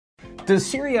Does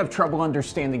Siri have trouble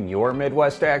understanding your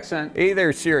Midwest accent? Hey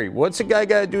there, Siri. What's a guy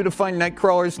gotta do to find night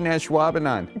crawlers in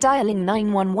Ashwaubenon? Dialing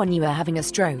 911, you are having a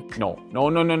stroke.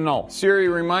 No. Siri,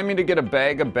 remind me to get a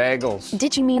bag of bagels.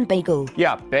 Did you mean bagel?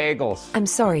 Yeah, bagels. I'm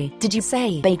sorry, did you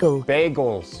say bagel?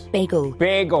 Bagels. Bagel.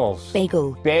 Bagels.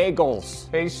 Bagel.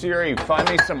 Bagels. Hey Siri, find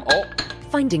me some...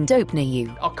 Finding dope near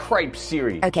you. A crepe,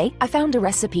 Siri. Okay, I found a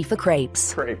recipe for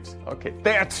crepes. Crepes. Okay,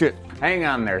 that's it. Hang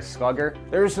on there, Slugger.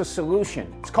 There's a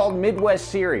solution. It's called Midwest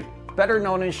Siri, better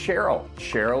known as Cheryl.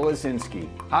 Cheryl Lazinski.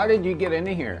 How did you get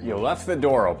into here? You left the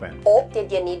door open. Oh,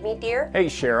 did you need me, dear? Hey,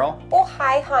 Cheryl. Oh,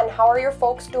 hi, hon. How are your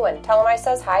folks doing? Tell them I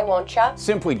says hi, won't ya?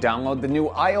 Simply download the new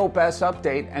iOS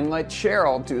update and let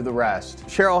Cheryl do the rest.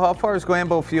 Cheryl, how far is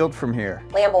Glambeau Field from here?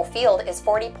 Lambeau Field is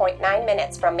 40.9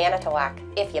 minutes from Manitowoc,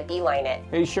 if you beeline it.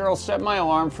 Hey, Cheryl, set my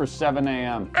alarm for 7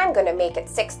 a.m. I'm gonna make it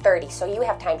 6:30, so you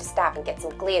have time to stop and get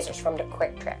some Glazers from the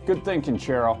Quick Trip. Good thinking,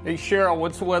 Cheryl. Hey, Cheryl,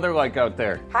 what's the weather like out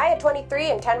there? High at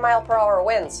 23 and 10-mile-per-hour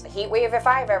winds. A heat wave if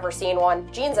I've ever seen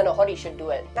one. Jeans and a hoodie should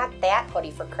do it. Not that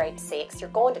hoodie, for Christ's sakes. You're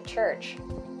going to church.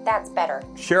 That's better.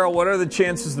 Cheryl, what are the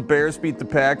chances the Bears beat the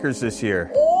Packers this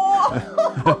year? Oh,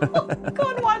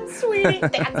 good one, sweetie.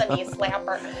 That's a knee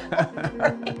slapper.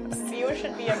 You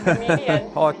should be a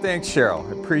comedian. Oh, thanks, Cheryl.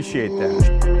 I appreciate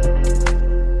that.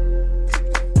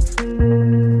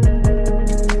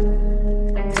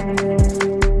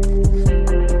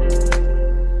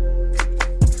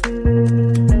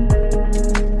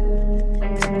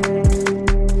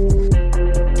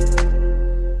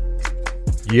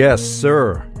 Yes,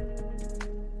 sir.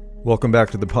 Welcome back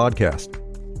to the podcast.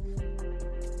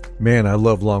 Man, I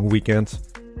love long weekends.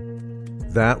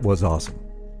 That was awesome.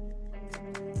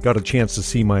 Got a chance to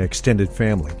see my extended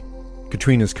family,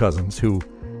 Katrina's cousins, who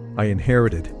I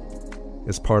inherited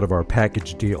as part of our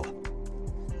package deal.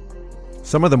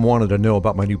 Some of them wanted to know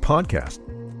about my new podcast,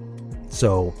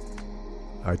 so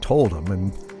I told them,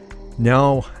 and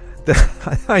now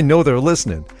I know they're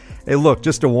listening. Hey, look,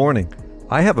 just a warning.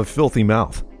 I have a filthy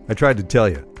mouth. I tried to tell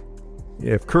you.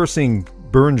 If cursing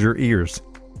burns your ears,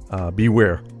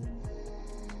 beware.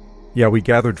 Yeah, we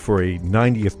gathered for a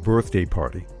 90th birthday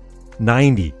party.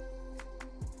 90.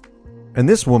 And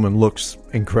this woman looks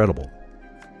incredible.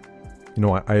 You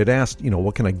know, I had asked,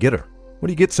 what can I get her? What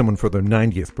do you get someone for their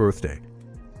 90th birthday?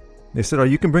 They said,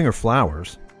 you can bring her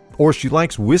flowers. Or she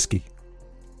likes whiskey.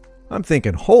 I'm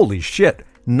thinking, holy shit,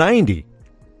 90.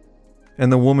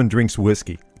 And the woman drinks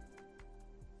whiskey.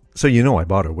 So I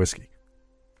bought her whiskey.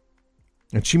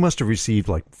 And she must have received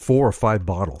like 4 or 5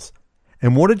 bottles.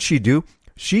 And what did she do?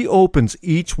 She opens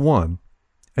each one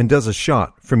and does a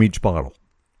shot from each bottle.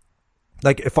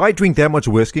 Like, if I drink that much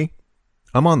whiskey,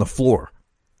 I'm on the floor.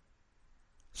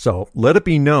 So let it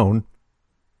be known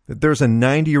that there's a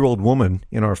 90-year-old woman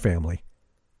in our family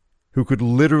who could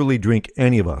literally drink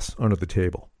any of us under the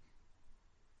table.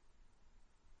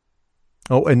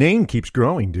 Oh, Inane keeps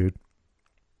growing, dude.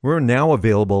 We're now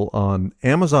available on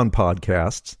Amazon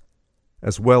Podcasts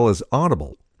as well as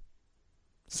Audible.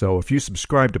 So if you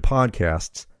subscribe to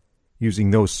podcasts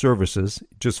using those services,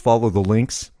 just follow the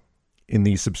links in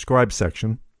the subscribe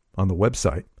section on the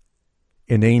website,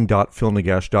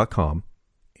 inane.philnagash.com,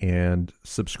 and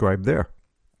subscribe there.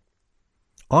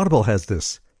 Audible has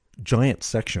this giant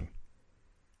section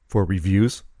for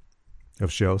reviews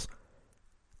of shows.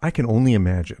 I can only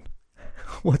imagine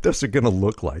what those are going to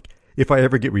look like if I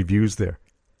ever get reviews there.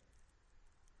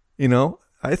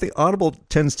 I think Audible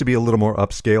tends to be a little more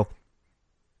upscale.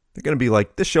 They're going to be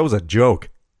like, this show's a joke.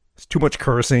 It's too much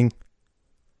cursing.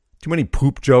 Too many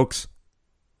poop jokes.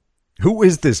 Who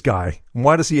is this guy? And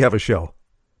why does he have a show?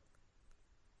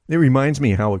 It reminds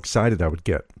me how excited I would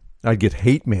get. I'd get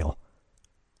hate mail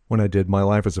when I did My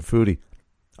Life as a Foodie.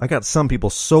 I got some people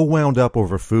so wound up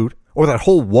over food, or that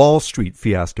whole Wall Street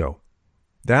fiasco.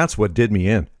 That's what did me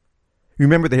in.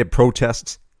 Remember they had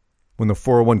protests when the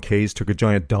 401ks took a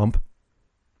giant dump?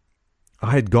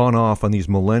 I had gone off on these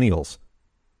millennials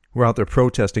who were out there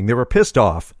protesting. They were pissed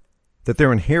off that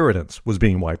their inheritance was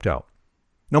being wiped out.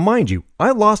 Now, mind you,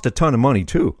 I lost a ton of money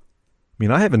too.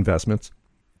 I have investments.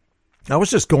 I was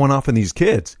just going off on these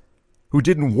kids who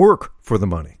didn't work for the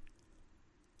money.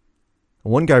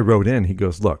 One guy wrote in, he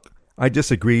goes, look, I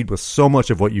disagreed with so much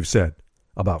of what you've said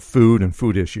about food and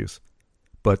food issues,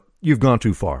 but you've gone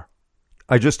too far.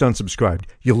 I just unsubscribed.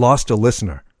 You lost a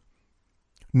listener.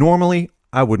 Normally,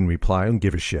 I wouldn't reply and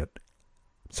give a shit.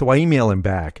 So I email him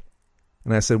back,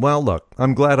 and I said, well, look,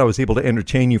 I'm glad I was able to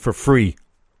entertain you for free.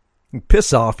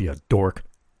 Piss off, you dork.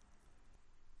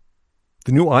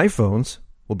 The new iPhones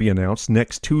will be announced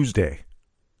next Tuesday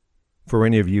for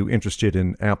any of you interested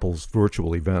in Apple's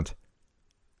virtual event.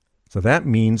 So that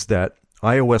means that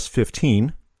iOS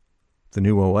 15 the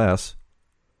new OS,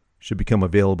 should become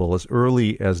available as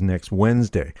early as next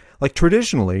Wednesday. Like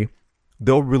traditionally,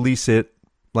 they'll release it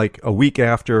like a week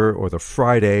after or the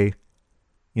Friday,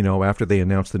 after they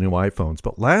announce the new iPhones.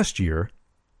 But last year,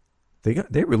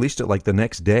 they released it like the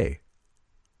next day.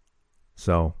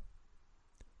 So,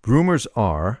 rumors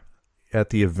are at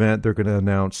the event they're going to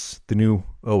announce the new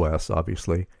OS,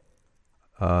 obviously,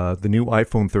 the new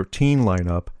iPhone 13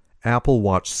 lineup, Apple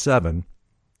Watch 7,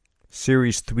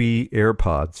 Series 3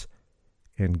 AirPods,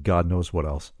 and God knows what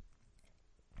else.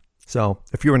 So,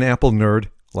 if you're an Apple nerd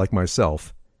like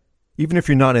myself, even if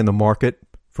you're not in the market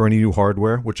for any new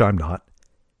hardware, which I'm not,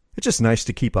 it's just nice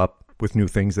to keep up with new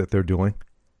things that they're doing.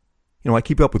 I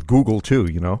keep up with Google too,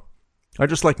 I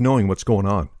just like knowing what's going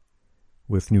on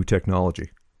with new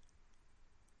technology.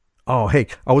 Oh, hey,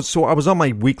 I was on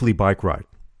my weekly bike ride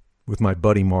with my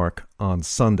buddy Mark on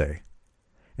Sunday,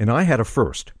 and I had a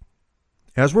first.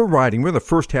 As we're riding, we're the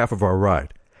first half of our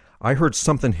ride, I heard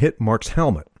something hit Mark's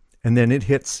helmet, and then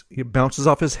it bounces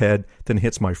off his head, then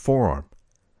hits my forearm.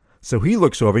 So he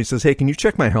looks over, he says, "Hey, can you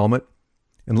check my helmet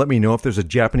and let me know if there's a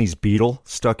Japanese beetle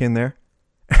stuck in there?"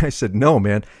 I said, "No,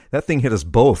 man, that thing hit us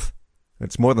both.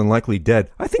 It's more than likely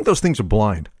dead." I think those things are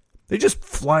blind. They just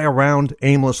fly around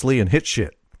aimlessly and hit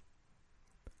shit.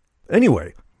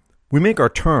 Anyway, we make our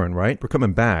turn, right? We're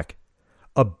coming back.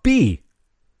 A bee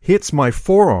hits my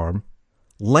forearm,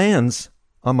 lands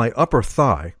on my upper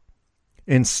thigh,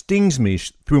 and stings me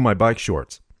through my bike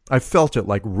shorts. I felt it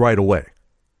like right away.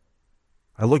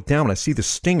 I look down and I see the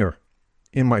stinger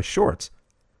in my shorts.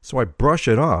 So I brush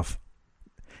it off.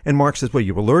 And Mark says, "Well,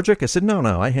 you allergic?" I said, No,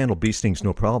 I handle bee stings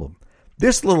no problem.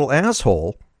 This little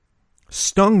asshole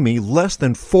stung me less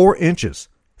than 4 inches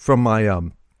from my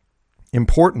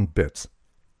important bits.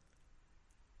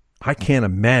 I can't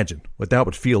imagine what that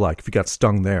would feel like if you got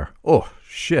stung there. Oh,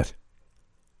 shit.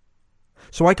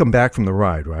 So I come back from the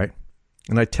ride, right?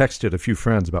 And I texted a few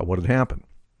friends about what had happened.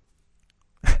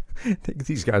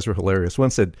 These guys were hilarious.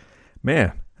 One said,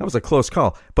 "Man, that was a close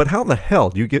call. But how the hell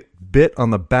do you get bit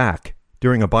on the back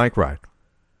during a bike ride?"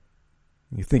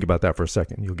 You think about that for a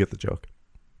second. You'll get the joke.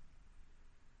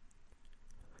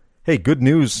 Hey, good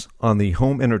news on the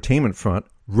home entertainment front.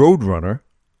 Roadrunner,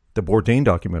 the Bourdain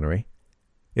documentary,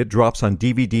 it drops on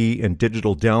DVD and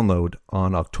digital download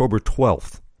on October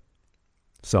 12th.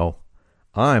 So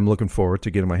I'm looking forward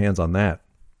to getting my hands on that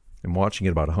and watching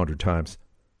it about 100 times.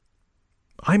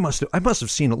 I must have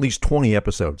seen at least 20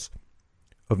 episodes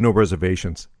of No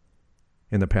Reservations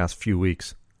in the past few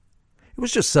weeks. It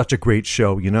was just such a great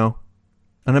show, And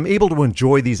I'm able to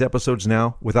enjoy these episodes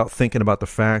now without thinking about the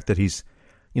fact that he's,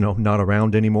 not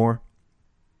around anymore.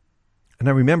 And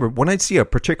I remember when I'd see a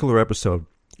particular episode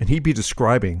and he'd be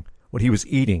describing what he was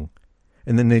eating,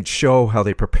 and then they'd show how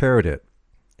they prepared it,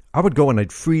 I would go and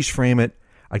I'd freeze frame it.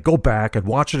 I'd go back, I'd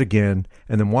watch it again,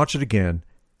 and then watch it again,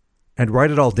 and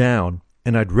write it all down,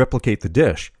 and I'd replicate the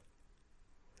dish.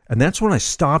 And that's when I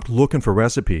stopped looking for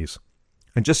recipes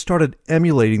and just started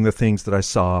emulating the things that I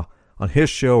saw on his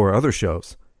show or other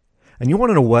shows. And you want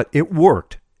to know what? It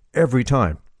worked every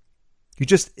time. You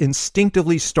just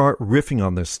instinctively start riffing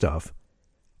on this stuff,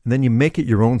 and then you make it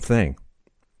your own thing.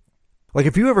 Like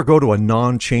if you ever go to a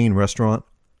non-chain restaurant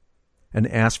and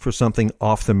ask for something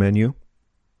off the menu,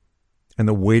 and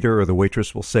the waiter or the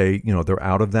waitress will say, they're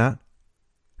out of that,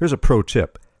 here's a pro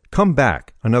tip. Come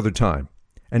back another time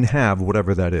and have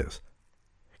whatever that is.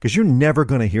 Because you're never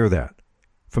going to hear that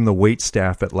from the wait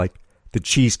staff at like the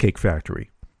Cheesecake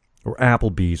Factory or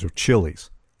Applebee's or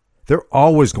Chili's. They're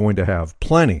always going to have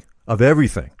plenty of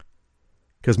everything.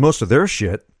 Because most of their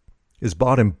shit is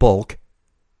bought in bulk,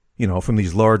 from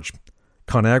these large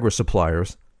ConAgra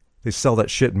suppliers. They sell that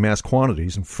shit in mass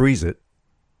quantities and freeze it.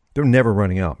 They're never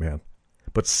running out, man.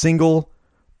 But single,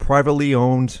 privately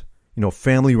owned,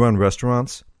 family-run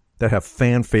restaurants that have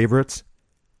fan favorites,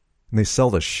 and they sell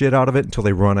the shit out of it until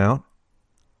they run out.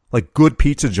 Like good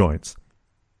pizza joints.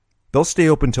 They'll stay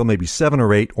open until maybe 7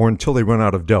 or 8 or until they run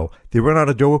out of dough. They run out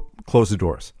of dough, close the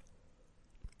doors.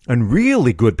 And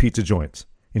really good pizza joints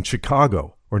in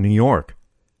Chicago or New York,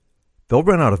 they'll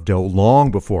run out of dough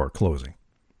long before closing.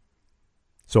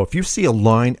 So if you see a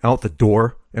line out the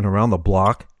door and around the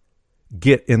block,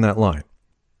 get in that line.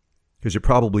 Because you're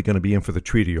probably going to be in for the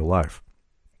treat of your life.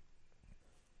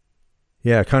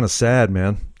 Yeah, kind of sad,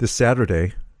 man. This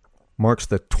Saturday marks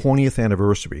the 20th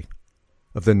anniversary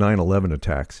of the 9/11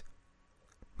 attacks.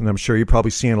 And I'm sure you're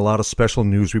probably seeing a lot of special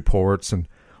news reports and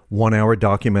 1-hour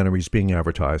documentaries being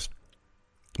advertised.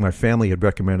 My family had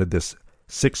recommended this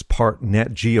 6-part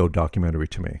Nat Geo documentary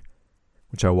to me,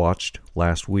 which I watched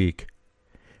last week.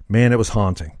 Man, it was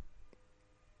haunting.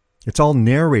 It's all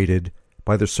narrated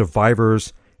by the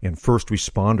survivors and first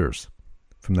responders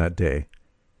from that day.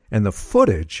 And the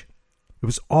footage, it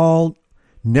was all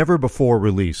never before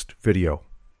released video.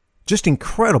 Just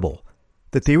incredible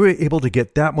that they were able to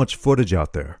get that much footage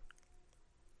out there.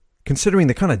 Considering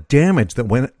the kind of damage that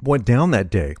went down that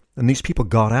day, and these people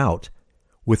got out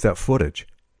with that footage.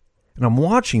 And I'm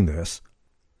watching this,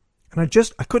 and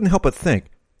I couldn't help but think,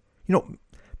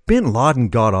 Bin Laden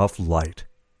got off light.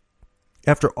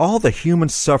 After all the human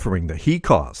suffering that he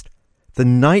caused, the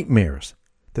nightmares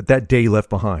that day left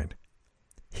behind,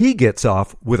 he gets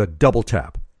off with a double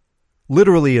tap.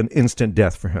 Literally an instant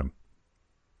death for him.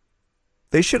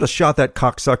 They should have shot that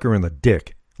cocksucker in the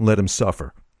dick and let him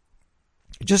suffer.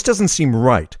 It just doesn't seem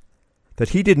right that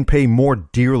he didn't pay more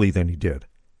dearly than he did.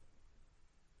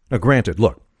 Now granted,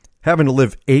 look, having to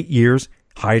live 8 years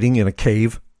hiding in a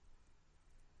cave,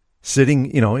 sitting,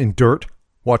 in dirt,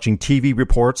 watching TV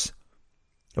reports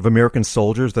of American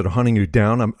soldiers that are hunting you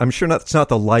down, I'm sure that's not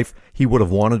the life he would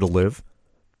have wanted to live,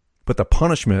 but the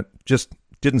punishment just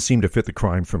didn't seem to fit the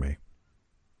crime for me.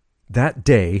 That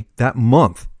day, that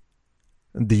month,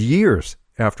 the years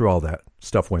after all that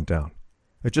stuff went down,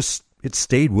 it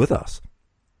stayed with us.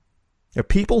 If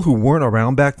people who weren't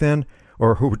around back then,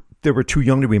 or who they were too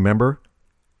young to remember,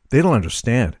 they don't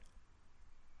understand.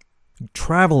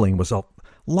 Traveling was a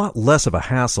lot less of a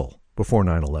hassle before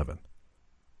 9/11.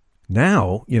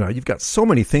 Now, you've got so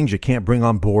many things you can't bring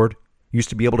on board. You used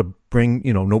to be able to bring,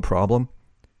 no problem.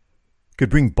 Could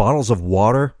bring bottles of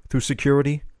water through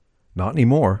security. Not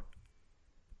anymore.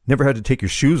 Never had to take your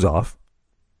shoes off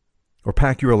or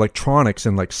pack your electronics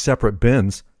in like separate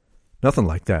bins. Nothing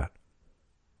like that.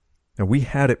 And we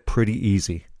had it pretty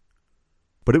easy.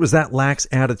 But it was that lax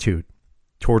attitude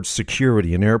towards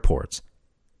security in airports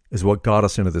is what got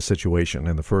us into the situation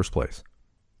in the first place.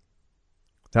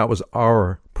 That was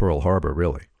our Pearl Harbor,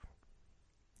 really.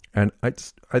 And I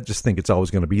just think it's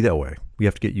always going to be that way. We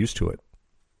have to get used to it.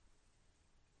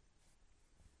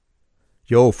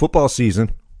 Football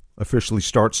season officially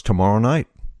starts tomorrow night.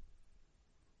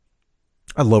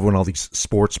 I love when all these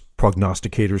sports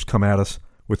prognosticators come at us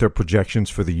with their projections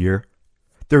for the year.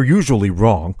 They're usually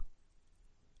wrong,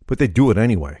 but they do it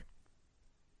anyway.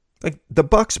 Like the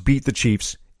Bucks beat the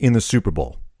Chiefs in the Super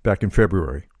Bowl back in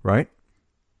February, right?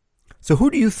 So who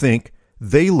do you think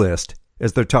they list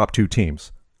as their top two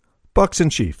teams? Bucks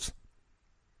and Chiefs.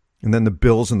 And then the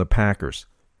Bills and the Packers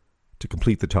to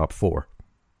complete the top four.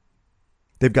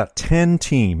 They've got 10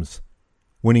 teams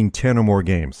winning 10 or more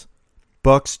games.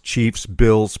 Bucks, Chiefs,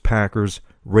 Bills, Packers,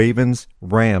 Ravens,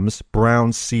 Rams,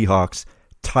 Browns, Seahawks,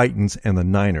 Titans, and the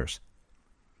Niners.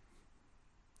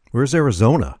 Where's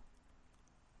Arizona?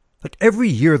 Like every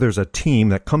year there's a team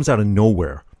that comes out of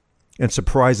nowhere and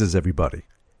surprises everybody.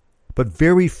 But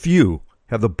very few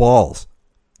have the balls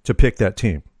to pick that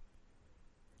team.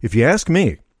 If you ask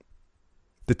me,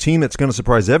 the team that's going to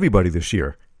surprise everybody this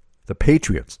year, the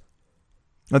Patriots.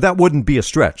 Now that wouldn't be a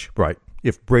stretch, right,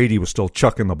 if Brady was still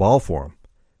chucking the ball for him.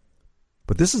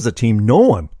 But this is a team no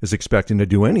one is expecting to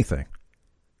do anything.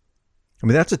 I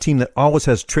mean, that's a team that always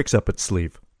has tricks up its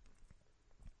sleeve.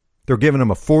 They're giving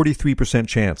them a 43%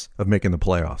 chance of making the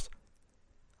playoffs.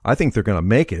 I think they're going to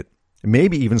make it, and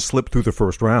maybe even slip through the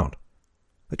first round.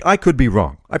 Like, I could be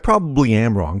wrong. I probably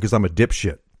am wrong because I'm a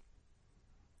dipshit.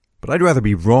 But I'd rather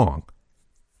be wrong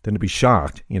than to be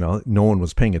shocked, no one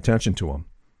was paying attention to them.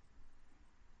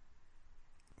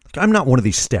 Like, I'm not one of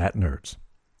these stat nerds,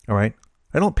 all right?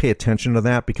 I don't pay attention to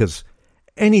that because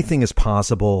anything is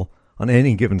possible on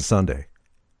any given Sunday.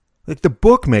 Like, the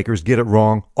bookmakers get it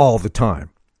wrong all the time,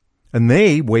 and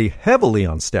they weigh heavily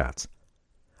on stats.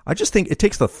 I just think it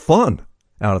takes the fun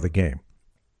out of the game.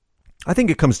 I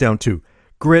think it comes down to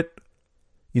grit,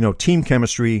 team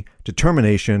chemistry,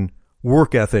 determination,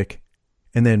 work ethic,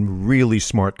 and then really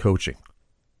smart coaching.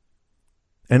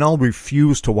 And I'll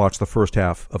refuse to watch the first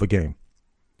half of a game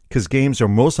because games are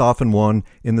most often won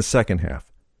in the second half.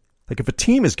 Like if a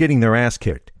team is getting their ass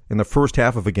kicked in the first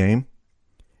half of a game,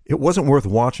 it wasn't worth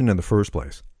watching in the first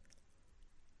place.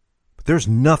 But there's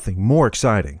nothing more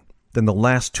exciting than the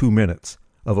last 2 minutes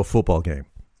of a football game.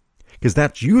 Because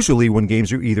that's usually when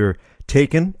games are either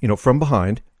taken, from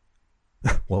behind.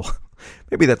 Well,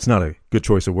 maybe that's not a good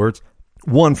choice of words.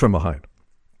 Won from behind.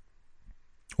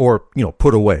 Or,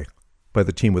 put away by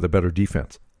the team with a better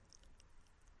defense.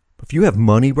 But if you have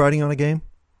money riding on a game,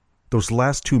 those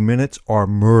last 2 minutes are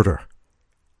murder.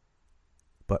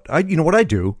 But what I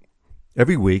do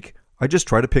every week, I just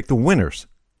try to pick the winners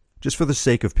just for the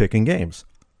sake of picking games.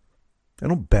 I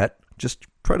don't bet, just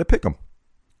try to pick them.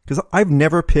 Because I've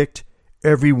never picked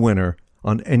every winner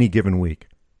on any given week.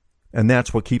 And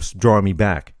that's what keeps drawing me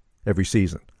back every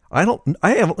season.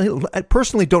 I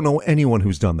personally don't know anyone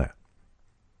who's done that.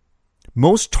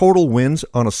 Most total wins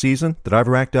on a season that I've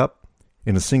racked up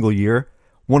in a single year,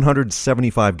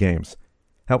 175 games.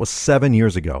 That was 7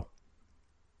 years ago.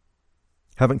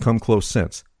 Haven't come close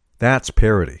since. That's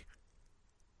parity.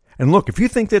 And look, if you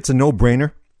think that's a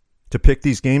no-brainer to pick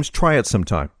these games, try it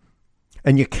sometime.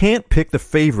 And you can't pick the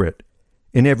favorite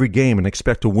in every game and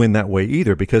expect to win that way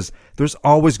either, because there's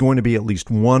always going to be at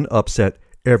least one upset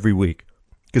every week,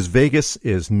 because Vegas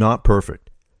is not perfect.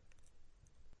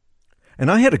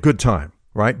 And I had a good time,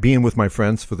 right, being with my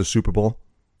friends for the Super Bowl.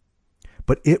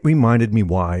 But it reminded me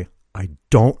why I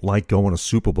don't like going to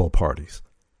Super Bowl parties.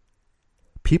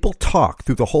 People talk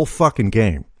through the whole fucking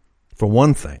game, for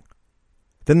one thing.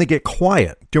 Then they get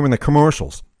quiet during the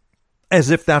commercials, as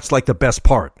if that's like the best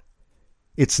part.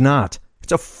 It's not.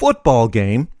 It's a football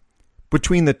game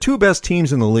between the two best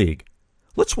teams in the league.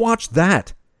 Let's watch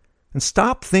that and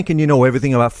stop thinking you know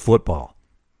everything about football.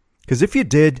 Because if you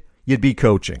did, you'd be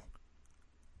coaching.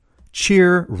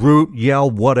 Cheer, root, yell,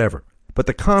 whatever. But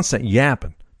the constant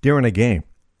yapping during a game,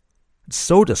 it's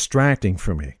so distracting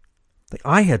for me. Like,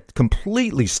 I had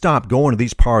completely stopped going to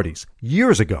these parties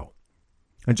years ago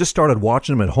and just started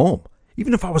watching them at home,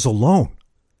 even if I was alone.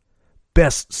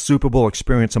 Best Super Bowl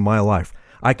experience of my life.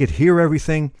 I could hear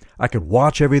everything. I could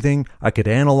watch everything. I could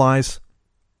analyze.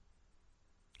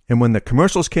 And when the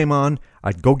commercials came on,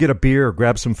 I'd go get a beer or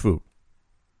grab some food.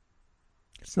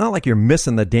 It's not like you're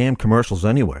missing the damn commercials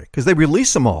anyway, because they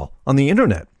release them all on the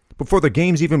internet before the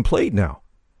game's even played now.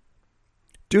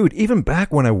 Dude, even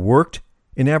back when I worked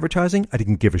in advertising, I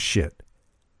didn't give a shit.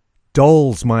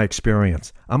 Dulls my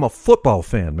experience. I'm a football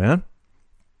fan, man.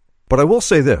 But I will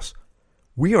say this.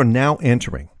 We are now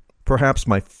entering perhaps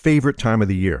my favorite time of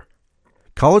the year.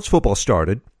 College football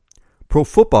started. Pro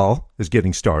football is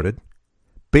getting started.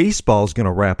 Baseball is going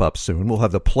to wrap up soon. We'll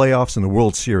have the playoffs and the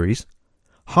World Series.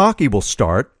 Hockey will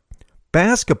start.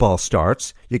 Basketball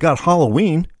starts. You got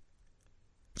Halloween.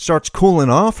 It starts cooling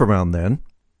off around then,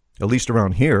 at least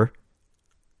around here.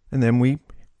 And then we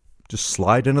just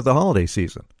slide into the holiday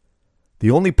season.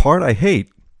 The only part I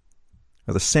hate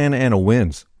are the Santa Ana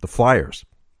winds, the fires,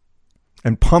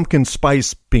 and pumpkin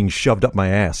spice being shoved up my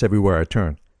ass everywhere I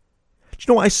turn. Did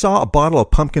you know I saw a bottle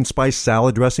of pumpkin spice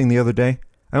salad dressing the other day?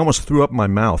 I almost threw up in my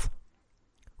mouth.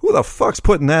 Who the fuck's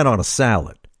putting that on a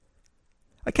salad?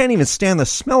 I can't even stand the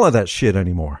smell of that shit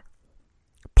anymore.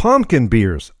 Pumpkin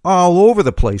beers all over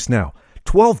the place now.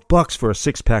 $12 for a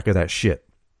 6-pack of that shit.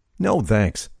 No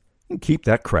thanks. You can keep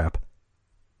that crap.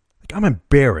 Like, I'm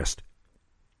embarrassed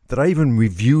that I even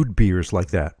reviewed beers like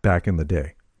that back in the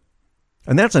day.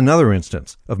 And that's another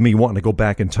instance of me wanting to go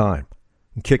back in time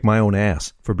and kick my own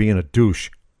ass for being a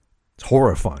douche. It's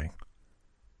horrifying.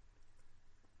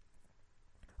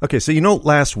 Okay, so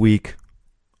last week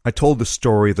I told the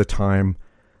story of the time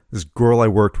this girl I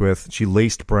worked with, she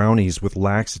laced brownies with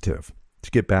laxative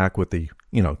to get back at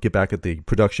the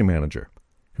production manager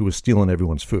who was stealing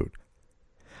everyone's food.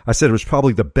 I said it was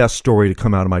probably the best story to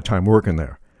come out of my time working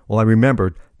there. Well, I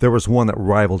remembered there was one that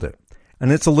rivaled it.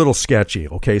 And it's a little sketchy,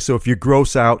 okay? So if you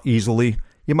gross out easily,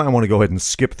 you might want to go ahead and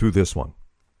skip through this one.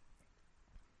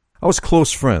 I was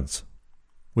close friends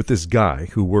with this guy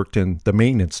who worked in the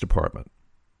maintenance department.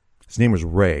 His name was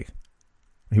Ray.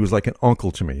 He was like an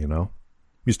uncle to me, We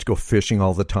used to go fishing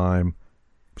all the time.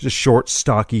 He was a short,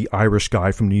 stocky Irish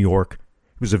guy from New York.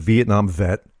 He was a Vietnam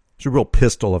vet. He was a real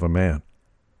pistol of a man.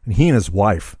 And he and his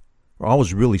wife were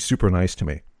always really super nice to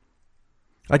me.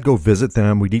 I'd go visit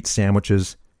them. We'd eat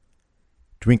sandwiches,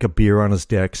 drink a beer on his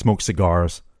deck, smoke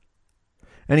cigars.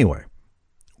 Anyway,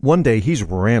 one day he's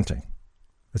ranting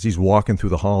as he's walking through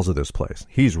the halls of this place.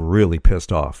 He's really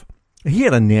pissed off. He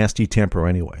had a nasty temper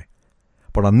anyway.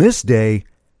 But on this day,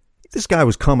 this guy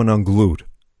was coming unglued.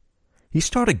 He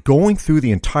started going through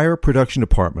the entire production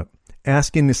department,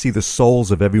 asking to see the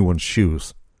soles of everyone's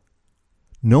shoes.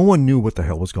 No one knew what the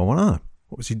hell was going on.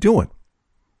 What was he doing?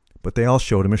 But they all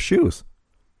showed him his shoes.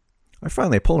 I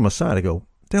finally pulled him aside. I go,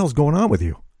 what the hell's going on with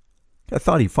you? I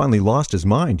thought he finally lost his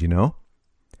mind,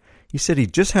 He said he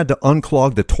just had to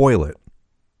unclog the toilet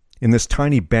in this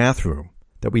tiny bathroom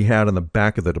that we had in the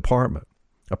back of the department.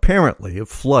 Apparently, it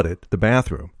flooded the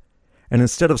bathroom. And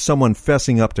instead of someone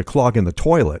fessing up to clogging the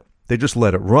toilet, they just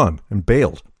let it run and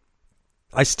bailed.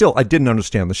 I didn't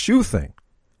understand the shoe thing.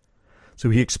 So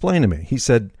he explained to me. He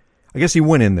said, I guess he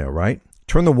went in there, right?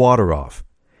 Turned the water off.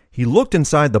 He looked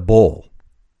inside the bowl.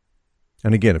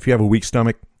 And again, if you have a weak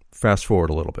stomach, fast forward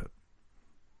a little bit.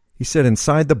 He said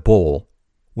inside the bowl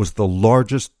was the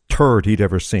largest turd he'd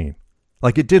ever seen.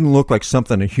 Like, it didn't look like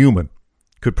something a human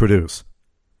could produce.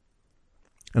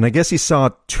 And I guess he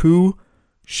saw 2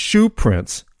 shoe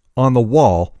prints on the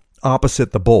wall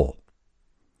opposite the bowl.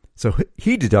 So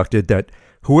he deducted that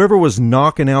whoever was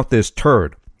knocking out this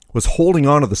turd was holding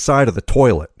onto the side of the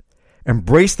toilet and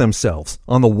braced themselves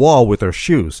on the wall with their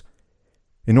shoes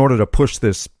in order to push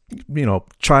this,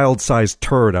 child-sized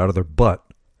turd out of their butt.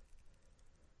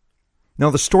 Now,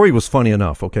 the story was funny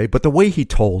enough, okay? But the way he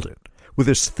told it, with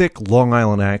his thick Long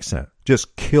Island accent,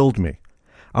 just killed me.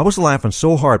 I was laughing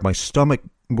so hard my stomach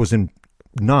was in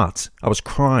knots. I was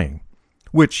crying,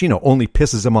 which, only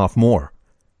pisses him off more.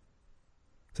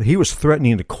 So he was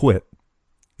threatening to quit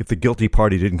if the guilty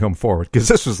party didn't come forward, because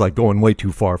this was like going way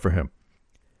too far for him.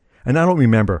 And I don't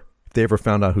remember if they ever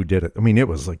found out who did it. I mean, it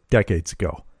was like decades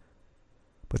ago.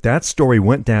 But that story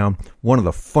went down one of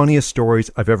the funniest stories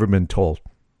I've ever been told.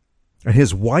 And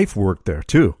his wife worked there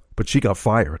too, but she got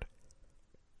fired.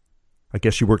 I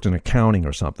guess she worked in accounting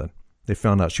or something. They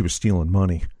found out she was stealing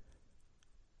money.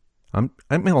 I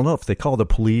don't know if they called the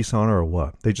police on her or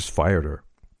what. They just fired her.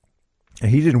 And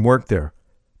he didn't work there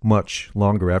much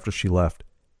longer after she left.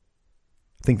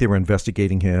 I think they were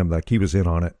investigating him, like he was in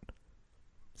on it.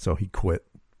 So he quit.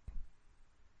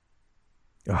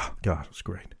 Oh, God, it was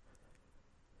great.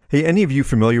 Hey, any of you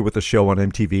familiar with the show on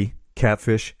MTV,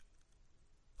 Catfish?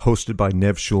 Hosted by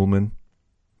Nev Schulman.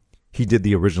 He did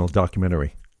the original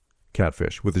documentary,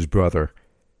 Catfish, with his brother.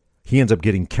 He ends up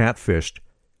getting catfished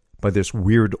by this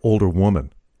weird older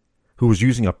woman who was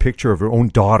using a picture of her own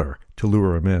daughter to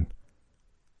lure him in.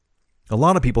 A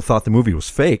lot of people thought the movie was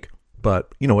fake,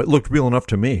 but, it looked real enough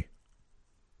to me.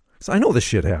 So I know this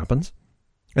shit happens.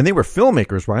 And they were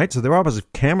filmmakers, right? So there obviously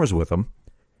cameras with them.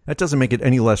 That doesn't make it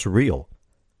any less real.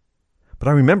 But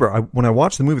I remember when I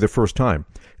watched the movie the first time,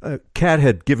 Kat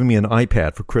had given me an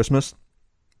iPad for Christmas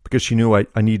because she knew I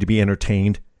needed to be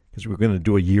entertained because we were going to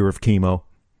do a year of chemo.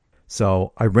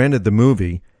 So I rented the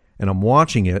movie and I'm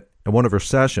watching it at one of her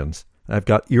sessions. I've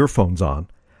got earphones on.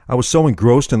 I was so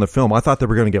engrossed in the film, I thought they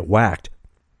were going to get whacked.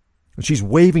 And she's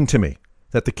waving to me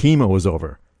that the chemo was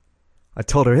over. I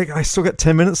told her, hey, I still got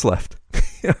 10 minutes left.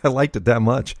 I liked it that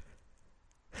much.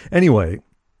 Anyway,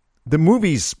 the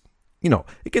movie's,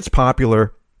 it gets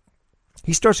popular.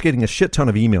 He starts getting a shit ton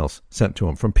of emails sent to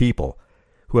him from people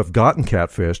who have gotten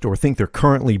catfished or think they're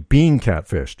currently being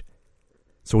catfished.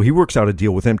 So he works out a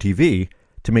deal with MTV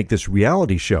to make this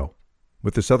reality show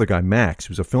with this other guy, Max,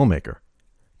 who's a filmmaker.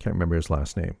 Can't remember his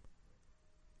last name.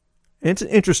 And it's an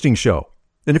interesting show.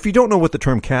 And if you don't know what the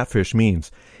term catfish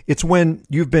means, it's when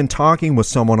you've been talking with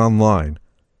someone online,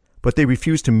 but they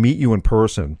refuse to meet you in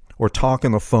person or talk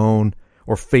on the phone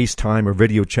or FaceTime or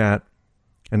video chat,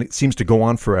 and it seems to go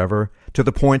on forever to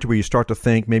the point where you start to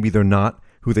think maybe they're not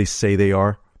who they say they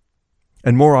are.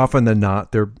 And more often than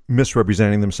not, they're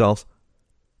misrepresenting themselves.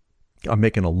 I'm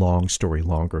making a long story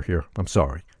longer here. I'm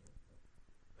sorry.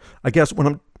 I guess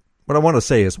what I want to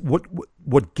say is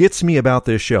what gets me about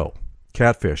this show,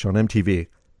 Catfish on MTV,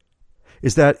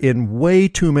 is that in way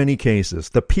too many cases,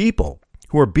 the people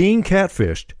who are being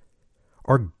catfished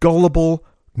are gullible,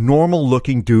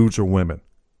 normal-looking dudes or women.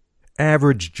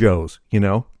 Average Joes,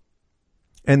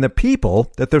 And the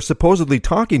people that they're supposedly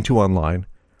talking to online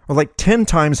are like 10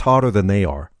 times hotter than they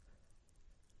are.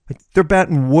 Like they're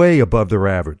batting way above their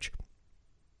average.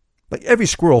 Like every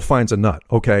squirrel finds a nut,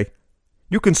 okay?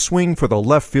 You can swing for the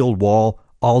left field wall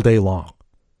all day long.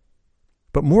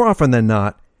 But more often than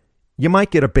not, you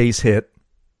might get a base hit,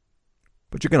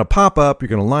 but you're going to pop up, you're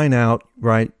going to line out,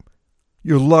 right?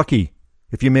 You're lucky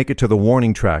if you make it to the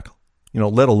warning track,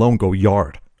 let alone go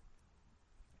yard.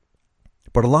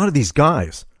 But a lot of these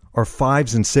guys are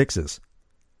 5s and 6s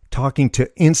talking to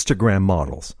Instagram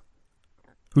models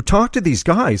who talk to these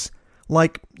guys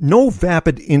like no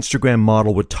vapid Instagram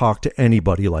model would talk to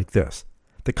anybody like this.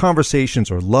 The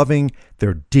conversations are loving,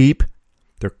 they're deep,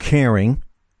 they're caring,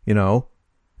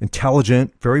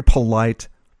 intelligent, very polite.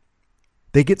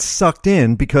 They get sucked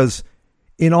in because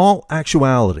in all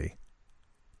actuality,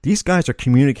 these guys are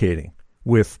communicating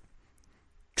with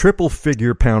triple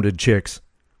figure pounded chicks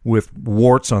with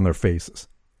warts on their faces.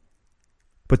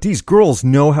 But these girls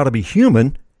know how to be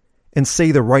human and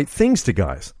say the right things to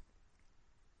guys.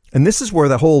 And this is where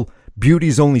the whole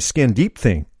beauty's only skin deep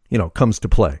thing, comes to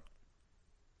play.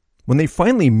 When they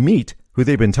finally meet who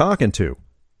they've been talking to,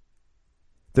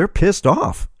 they're pissed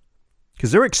off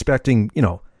because they're expecting,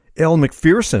 Elle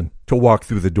Macpherson to walk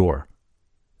through the door.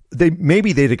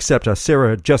 Maybe they'd accept a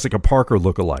Sarah Jessica Parker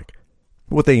lookalike.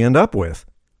 What they end up with,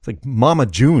 it's like Mama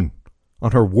June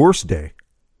on her worst day.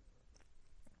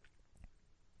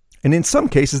 And in some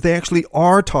cases, they actually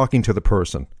are talking to the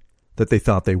person that they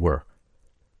thought they were.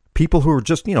 People who are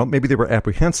just, maybe they were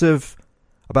apprehensive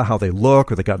about how they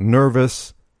look, or they got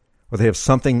nervous, or they have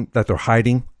something that they're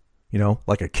hiding,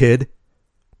 like a kid.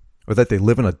 or that they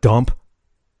live in a dump.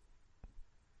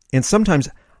 And sometimes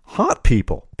hot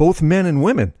people, both men and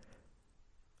women,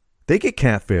 they get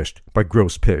catfished by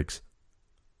gross pigs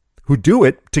who do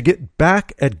it to get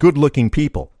back at good-looking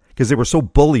people because they were so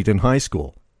bullied in high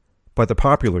school by the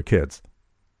popular kids.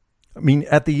 I mean,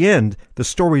 at the end, the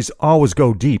stories always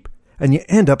go deep, and you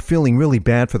end up feeling really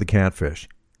bad for the catfish.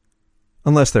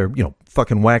 Unless they're,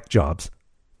 fucking whack jobs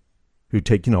who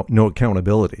take, no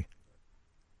accountability.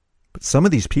 But some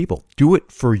of these people do it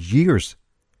for years,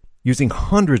 using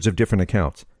hundreds of different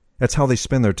accounts. That's how they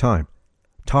spend their time,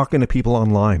 talking to people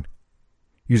online,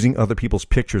 using other people's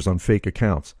pictures on fake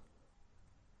accounts.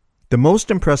 The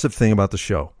most impressive thing about the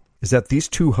show is that these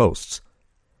two hosts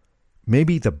may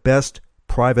be the best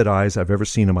private eyes I've ever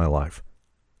seen in my life.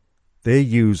 They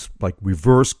use like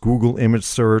reverse Google image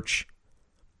search,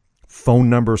 phone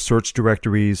number search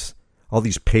directories, all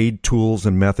these paid tools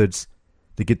and methods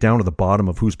to get down to the bottom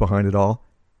of who's behind it all.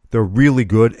 They're really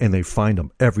good, and they find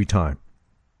them every time.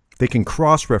 They can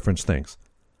cross-reference things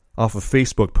off of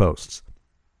Facebook posts,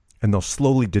 and they'll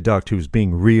slowly deduct who's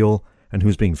being real and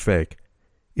who's being fake.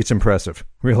 It's impressive,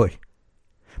 really.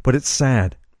 But it's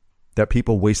sad that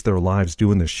people waste their lives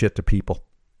doing this shit to people.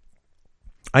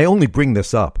 I only bring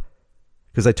this up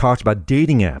because I talked about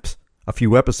dating apps a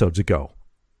few episodes ago,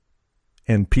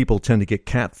 and people tend to get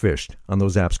catfished on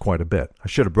those apps quite a bit. I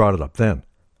should have brought it up then.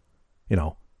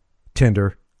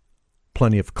 Tinder,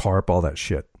 plenty of carp, all that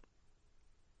shit.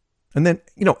 And then,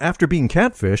 after being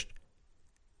catfished,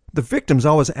 the victim's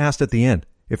always asked at the end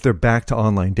if they're back to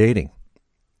online dating.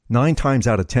 9 times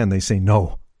out of 10, they say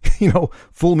no.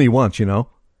 Fool me once, Yeah.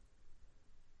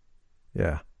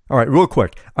 All right, real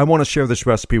quick. I want to share this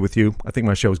recipe with you. I think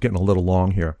my show is getting a little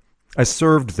long here. I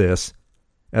served this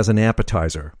as an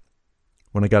appetizer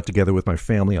when I got together with my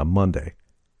family on Monday,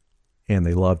 and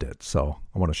they loved it. So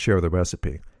I want to share the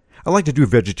recipe. I like to do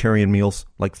vegetarian meals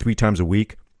like 3 times a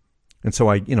week. And so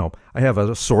I have an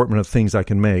assortment of things I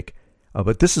can make.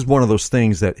 But this is one of those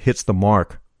things that hits the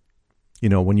mark,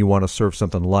 when you want to serve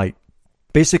something light.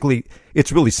 Basically,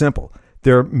 it's really simple.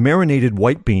 They're marinated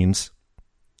white beans,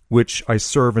 which I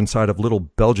serve inside of little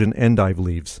Belgian endive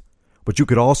leaves. But you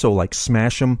could also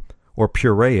smash them or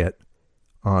puree it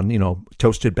on,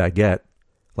 toasted baguette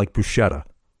like bruschetta,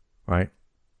 right?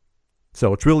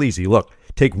 So it's real easy. Look,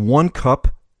 take 1 cup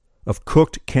of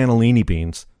cooked cannellini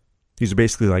beans. These are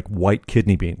basically like white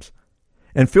kidney beans.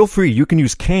 And feel free, you can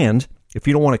use canned if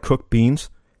you don't want to cook beans.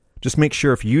 Just make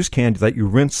sure if you use canned that you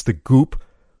rinse the goop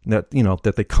that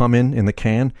they come in the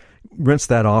can. Rinse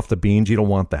that off the beans. You don't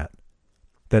want that.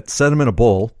 Set them in a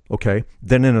bowl, okay?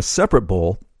 Then in a separate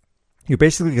bowl, you're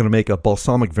basically going to make a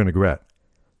balsamic vinaigrette.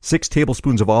 6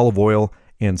 tablespoons of olive oil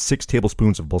and 6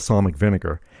 tablespoons of balsamic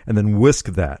vinegar. And then whisk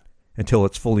that until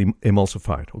it's fully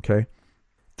emulsified, okay?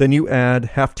 Then you add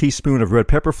half teaspoon of red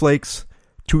pepper flakes,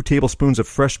 2 tablespoons of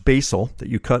fresh basil that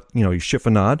you cut, you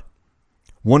chiffonade,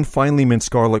 1 finely minced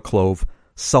garlic clove,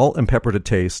 salt and pepper to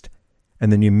taste,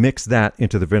 and then you mix that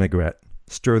into the vinaigrette,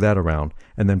 stir that around,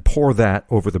 and then pour that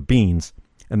over the beans,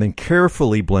 and then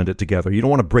carefully blend it together. You don't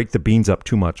want to break the beans up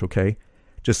too much, okay?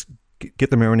 Just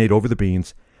get the marinade over the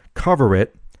beans, cover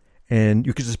it, and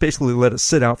you can just basically let it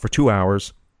sit out for 2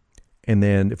 hours. And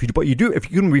then if you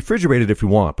can refrigerate it if you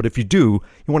want, but if you do,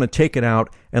 you want to take it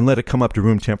out and let it come up to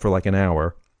room temp for like an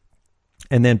hour.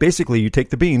 And then basically you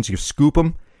take the beans, you scoop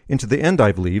them into the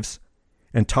endive leaves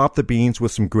and top the beans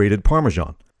with some grated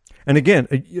Parmesan. And again,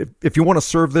 if you want to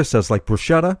serve this as like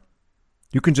bruschetta,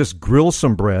 you can just grill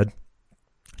some bread,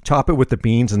 top it with the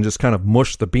beans and just kind of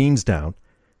mush the beans down,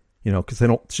 because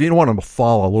you don't want them to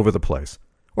fall all over the place,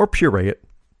 or puree it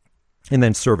and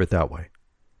then serve it that way.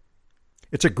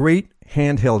 It's a great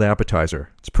handheld appetizer.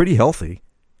 It's pretty healthy,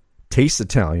 tastes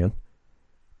Italian,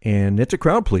 and it's a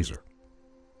crowd pleaser.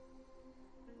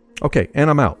 Okay, and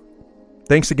I'm out.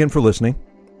 Thanks again for listening.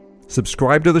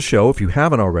 Subscribe to the show if you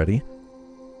haven't already.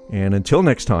 And until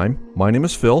next time, my name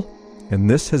is Phil, and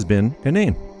this has been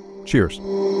Inane. Cheers.